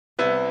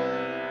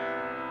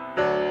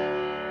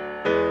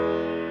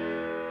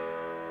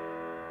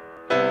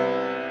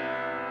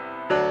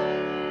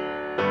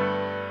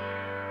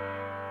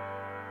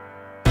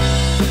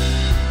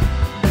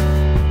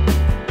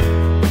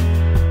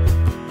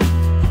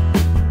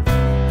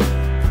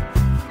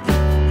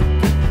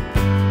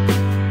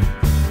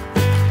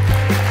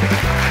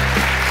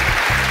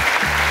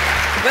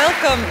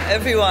Welcome,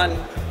 everyone.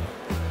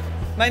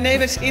 My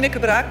name is Ineke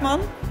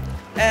Braakman,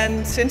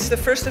 and since the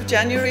 1st of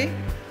January,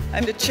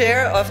 I'm the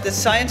chair of the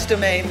science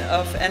domain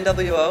of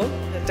NWO.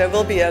 There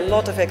will be a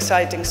lot of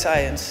exciting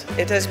science.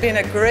 It has been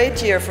a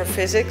great year for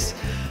physics.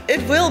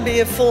 It will be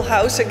a full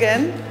house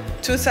again,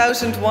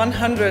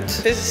 2,100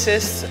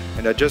 physicists.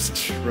 And I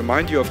just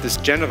remind you of this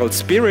general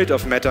spirit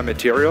of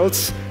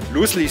metamaterials.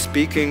 Loosely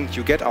speaking,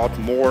 you get out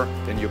more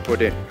than you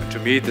put in. And to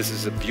me, this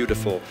is a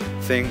beautiful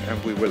thing,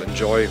 and we will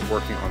enjoy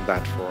working on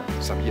that for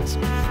some years.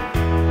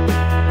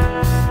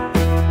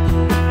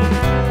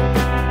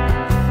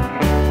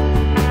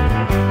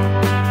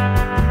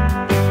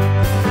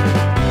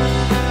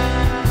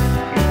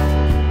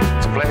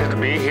 It's a pleasure to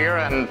be here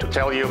and to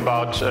tell you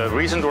about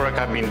recent work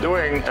I've been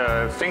doing,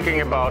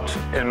 thinking about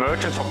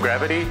emergence of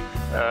gravity,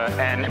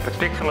 and in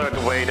particular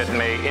the way that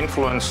may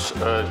influence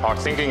our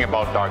thinking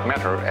about dark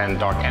matter and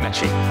dark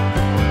energy.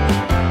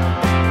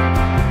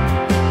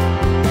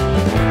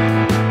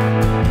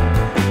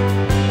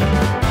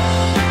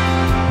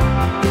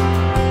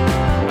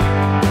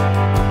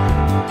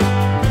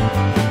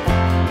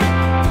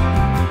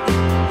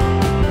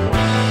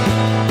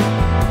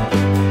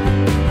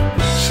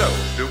 So,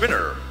 the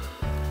winner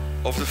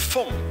of the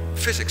FOM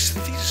Physics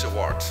Thesis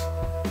Award,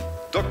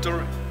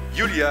 Dr.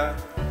 Julia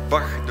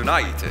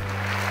Bach-Donaite.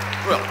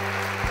 Well,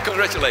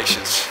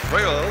 congratulations.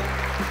 Very well,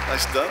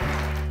 nice done.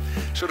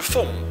 So the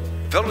FOM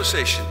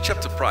Valorization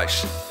Chapter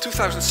Prize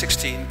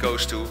 2016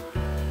 goes to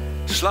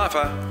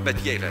Slava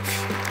Medvedev.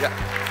 Yeah.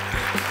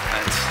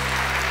 And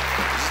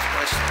this is the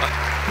prize.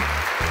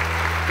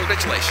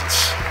 Congratulations.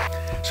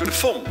 So the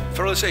FOM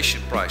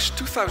Valorization Prize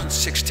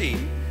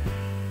 2016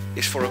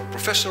 is for a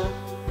professor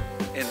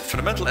in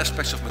fundamental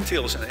aspects of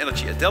materials and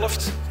energy at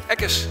Delft,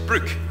 Eckes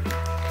Brück.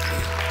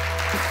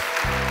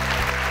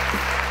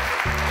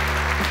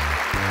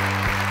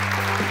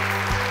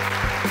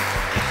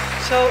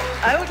 So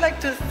I would like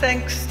to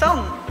thank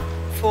Stan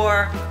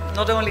for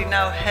not only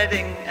now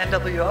heading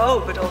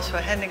NWO, but also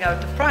handing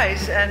out the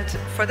prize. And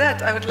for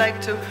that, I would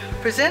like to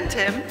present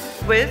him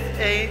with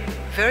a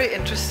very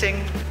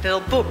interesting little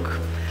book.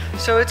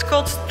 So it's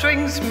called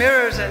Strings,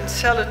 Mirrors and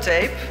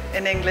Sellotape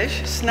in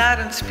English,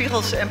 Snaren,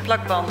 Spiegels en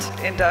Plakband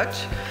in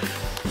Dutch.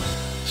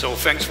 So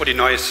thanks for the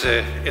nice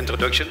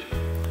introduction.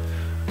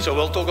 So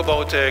we'll talk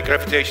about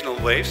gravitational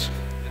waves.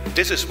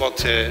 This is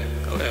what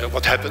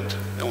happened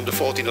on the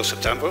 14th of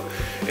September.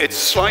 It's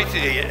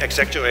slightly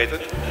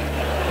exaggerated.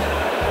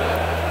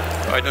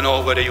 I don't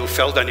know whether you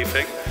felt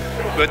anything,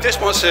 but this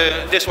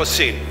was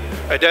seen.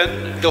 And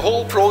then the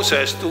whole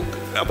process took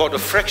about a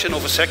fraction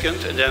of a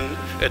second, and then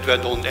it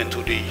went on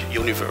into the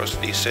universe,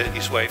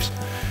 these waves.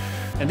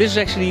 And this is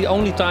actually the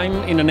only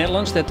time in the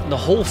Netherlands that the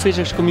whole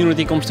physics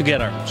community comes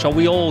together. So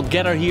we all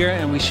gather here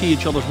and we see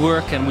each other's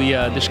work and we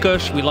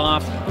discuss, we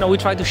laugh. We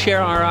try to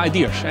share our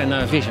ideas and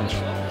visions.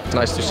 It's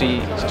nice to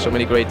see so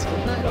many great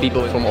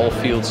people from all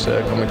fields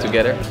coming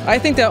together. I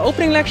think the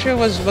opening lecture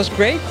was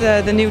great,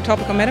 the new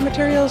topical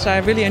metamaterials. I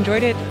really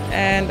enjoyed it,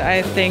 and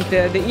I think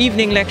the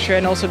evening lecture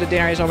and also the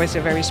dinner is always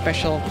a very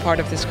special part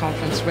of this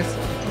conference, with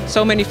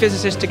so many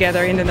physicists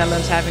together in the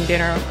Netherlands having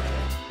dinner.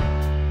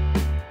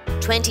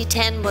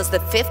 2010 was the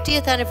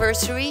 50th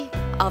anniversary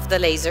of the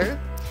laser,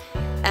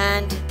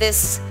 and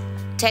this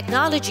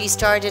technology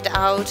started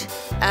out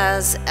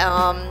as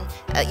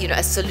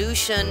a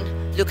solution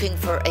looking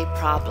for a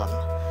problem.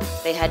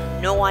 They had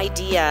no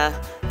idea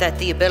that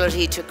the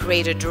ability to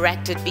create a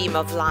directed beam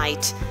of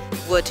light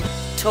would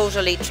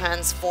totally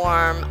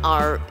transform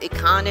our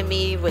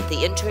economy with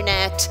the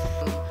internet,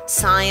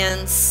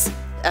 science,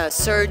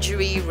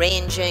 surgery,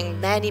 ranging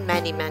many,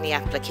 many, many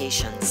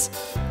applications.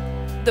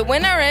 The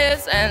winner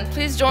is, and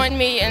please join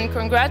me in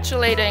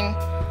congratulating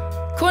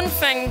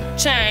Kunfeng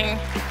Chang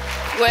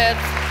with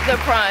the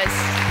prize.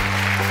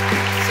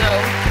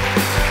 So.